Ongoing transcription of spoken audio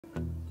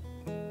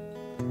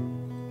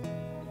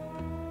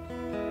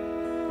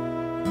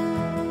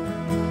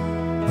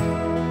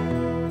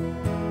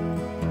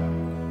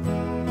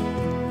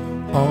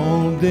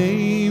All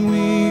day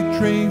we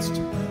traced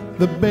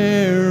the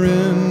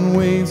barren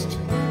waste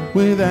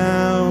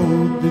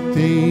without the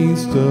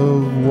taste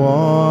of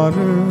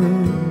water.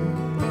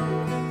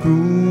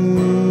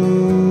 Cool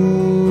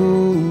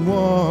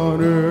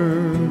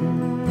water.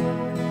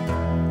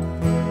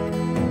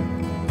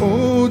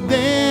 Oh,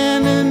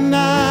 Dan and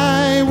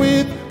I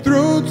with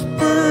throats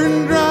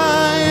burned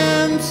dry,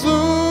 and so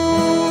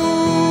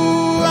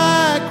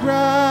I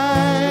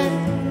cried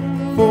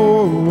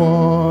for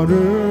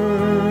water.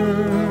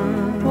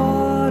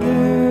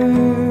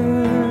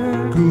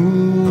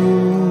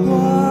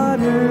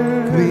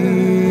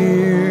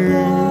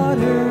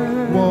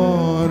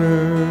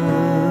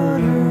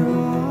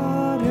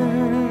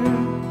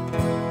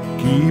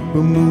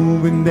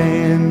 Moving,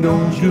 Dan,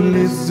 don't you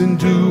listen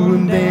to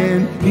him,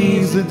 Dan.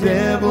 He's a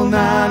devil,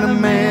 not a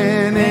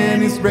man,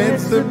 and he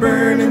spreads the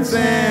burning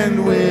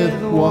sand with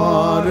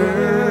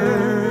water.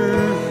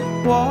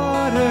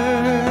 Water.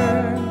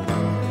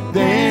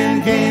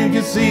 Dan, can't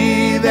you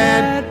see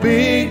that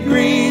big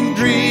green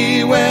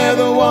tree where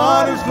the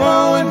water's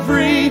flowing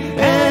free,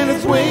 and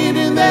it's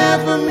waiting there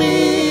for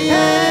me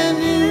and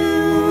you?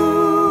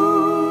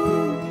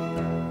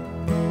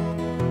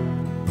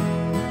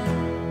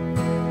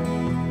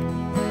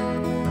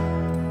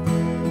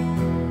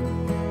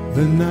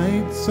 The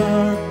nights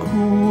are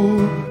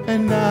cool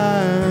and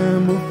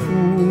I'm a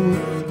fool.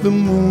 The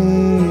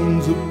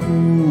moon's a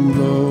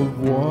pool of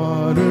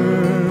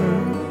water.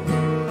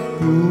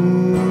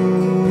 Cool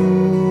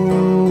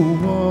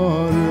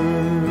water.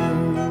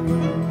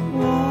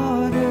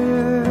 Water.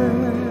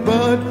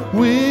 But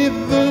with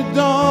the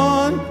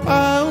dawn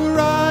I'll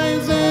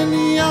rise and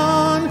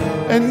yawn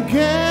and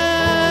carry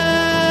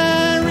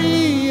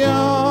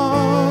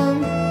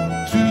on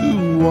to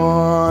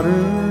water.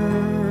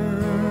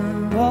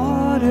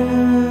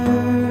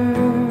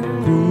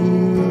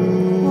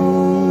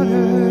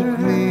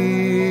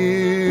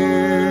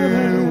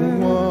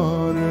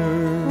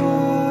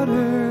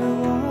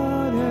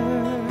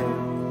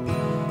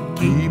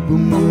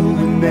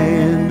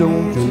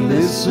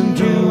 Listen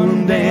to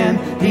him, Dan.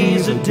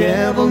 He's a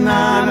devil,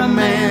 not a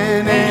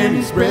man, and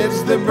he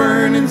spreads the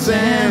burning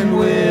sand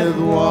with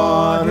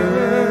water.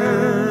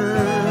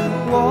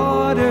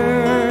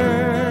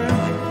 Water.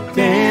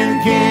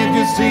 Dan, can't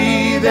you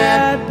see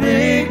that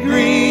big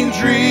green